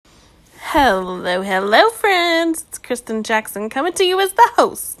Hello, friends. It's Kristen Jackson coming to you as the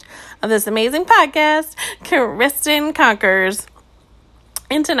host of this amazing podcast, Kristen Conquers.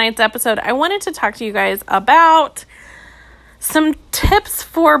 In tonight's episode, I wanted to talk to you guys about some tips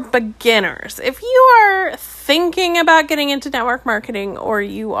for beginners. If you are thinking about getting into network marketing or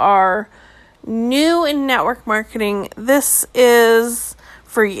you are new in network marketing, this is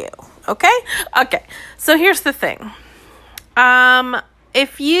for you. Okay. So here's the thing.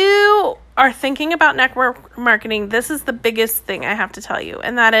 If you are thinking about network marketing, this is the biggest thing I have to tell you.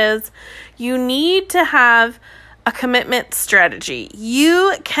 And that is you need to have a commitment strategy.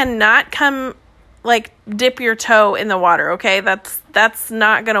 You cannot dip your toe in the water. Okay. That's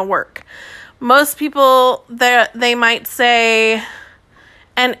not going to work. Most people they might say,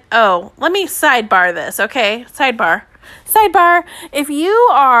 and let me sidebar this. Okay. Sidebar. If you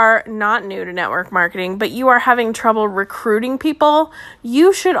are not new to network marketing, but you are having trouble recruiting people,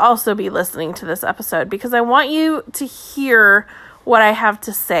 you should also be listening to this episode because I want you to hear what I have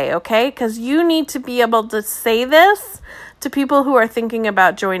to say, okay? Because you need to be able to say this to people who are thinking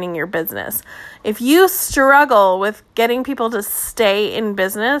about joining your business. If you struggle with getting people to stay in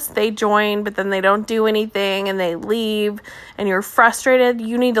business, they join, but then they don't do anything and they leave and you're frustrated,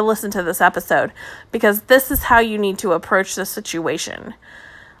 you need to listen to this episode because this is how you need to approach the situation.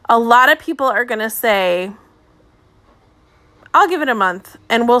 A lot of people are going to say, I'll give it a month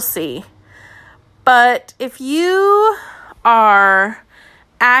and we'll see. But if you are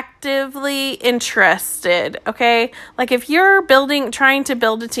actively interested, okay? Like if you're trying to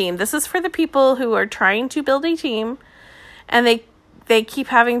build a team, this is for the people who are trying to build a team and they keep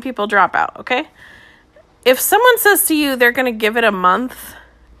having people drop out, okay? If someone says to you they're going to give it a month,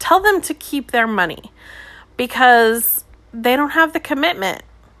 tell them to keep their money because they don't have the commitment.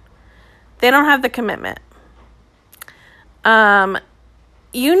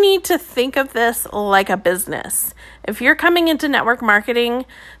 You need to think of this like a business. If you're coming into network marketing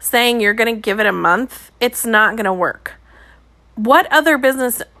saying you're going to give it a month, it's not going to work. What other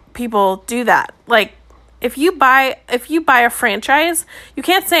business people do that? Like if you buy a franchise, you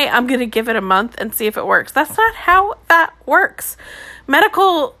can't say I'm going to give it a month and see if it works. That's not how that works.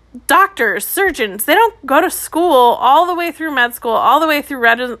 Medical doctors, surgeons, they don't go to school all the way through med school, all the way through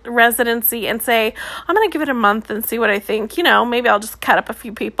residency and say, I'm going to give it a month and see what I think. Maybe I'll just cut up a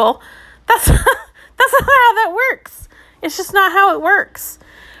few people. That's not how that works. It's just not how it works.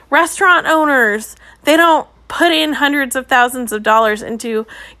 Restaurant owners, they don't put in hundreds of thousands of dollars into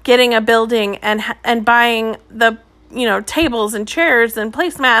getting a building and buying the, tables and chairs and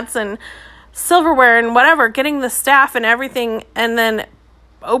placemats and silverware and whatever, getting the staff and everything, and then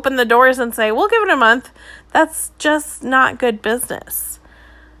open the doors and say, we'll give it a month. That's just not good business.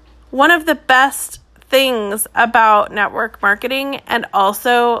 One of the best things about network marketing, and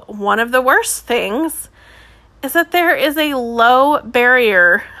also one of the worst things, is that there is a low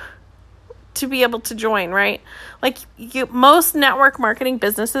barrier to be able to join, right? Like most network marketing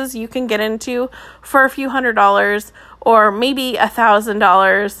businesses you can get into for a few $100s or maybe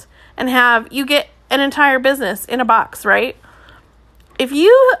 $1,000 and you get an entire business in a box, right? If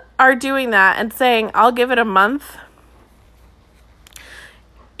you are doing that and saying, I'll give it a month,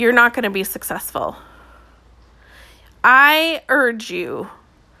 you're not going to be successful. I urge you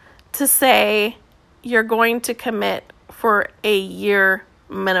to say you're going to commit for a year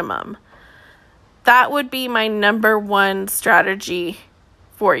minimum. That would be my number one strategy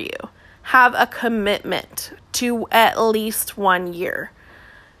for you. Have a commitment to at least 1 year.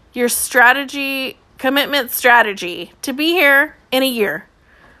 Your commitment strategy to be here in a year,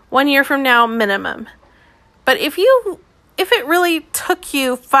 1 year from now minimum. But if it really took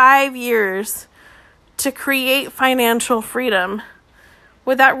you 5 years to create financial freedom,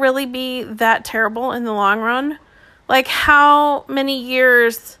 would that really be that terrible in the long run? Like how many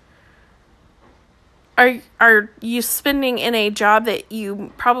years are you spending in a job that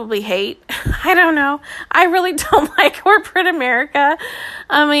you probably hate? I don't know. I really don't like corporate America.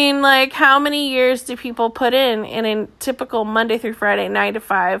 I mean, like how many years do people put in a typical Monday through Friday 9 to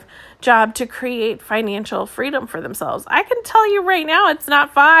 5 job to create financial freedom for themselves? I can tell you right now, it's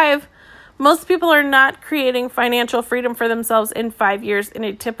not 5. Most people are not creating financial freedom for themselves in 5 years in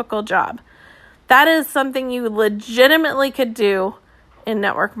a typical job. That is something you legitimately could do in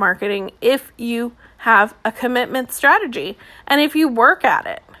network marketing if you have a commitment strategy and if you work at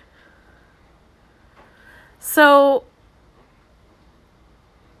it. So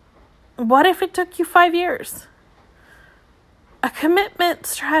what if it took you 5 years? A commitment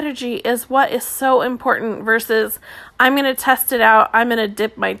strategy is what is so important versus I'm going to test it out. I'm going to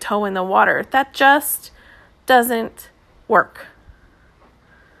dip my toe in the water. That just doesn't work.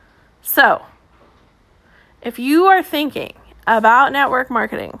 So, if you are thinking about network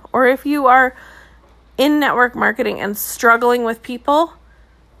marketing, or if you are in network marketing and struggling with people,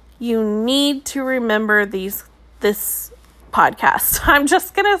 you need to remember this podcast. I'm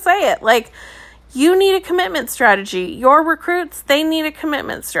just going to say it. Like, you need a commitment strategy. Your recruits, they need a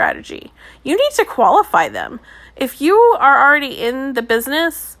commitment strategy. You need to qualify them. If you are already in the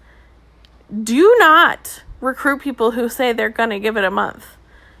business, do not recruit people who say they're going to give it a month.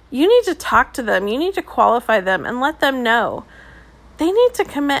 You need to talk to them. You need to qualify them and let them know they need to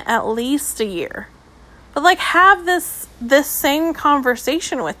commit at least a year. But like, have this same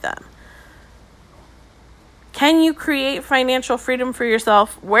conversation with them. Can you create financial freedom for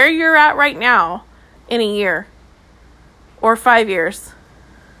yourself where you're at right now in a year or 5 years?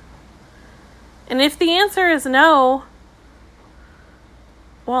 And if the answer is no,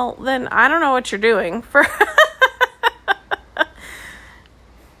 well, then I don't know what you're doing for.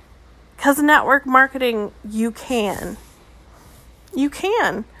 Because network marketing, you can.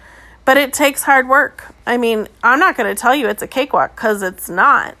 But it takes hard work. I mean, I'm not going to tell you it's a cakewalk, because it's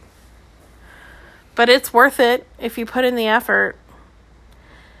not. But it's worth it if you put in the effort.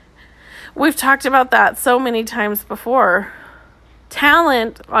 We've talked about that so many times before.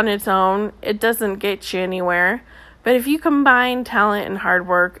 Talent on its own, it doesn't get you anywhere. But if you combine talent and hard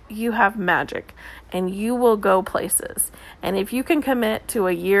work, you have magic. And you will go places. And if you can commit to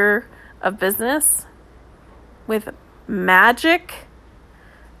a year of business with magic,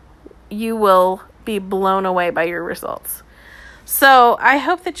 you will be blown away by your results. So I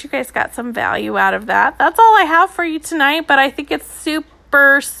hope that you guys got some value out of that. That's all I have for you tonight, but I think it's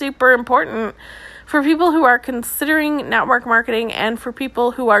super, super important for people who are considering network marketing and for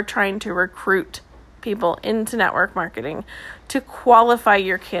people who are trying to recruit people into network marketing to qualify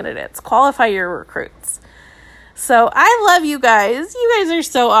your candidates, qualify your recruits. So I love you guys. You guys are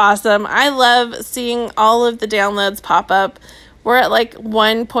so awesome. I love seeing all of the downloads pop up. We're at like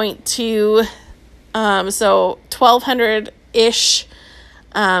 1.2, so 1,200-ish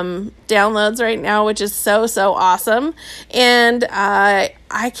downloads right now, which is so, so awesome. And I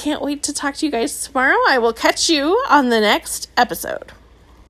can't wait to talk to you guys tomorrow. I will catch you on the next episode.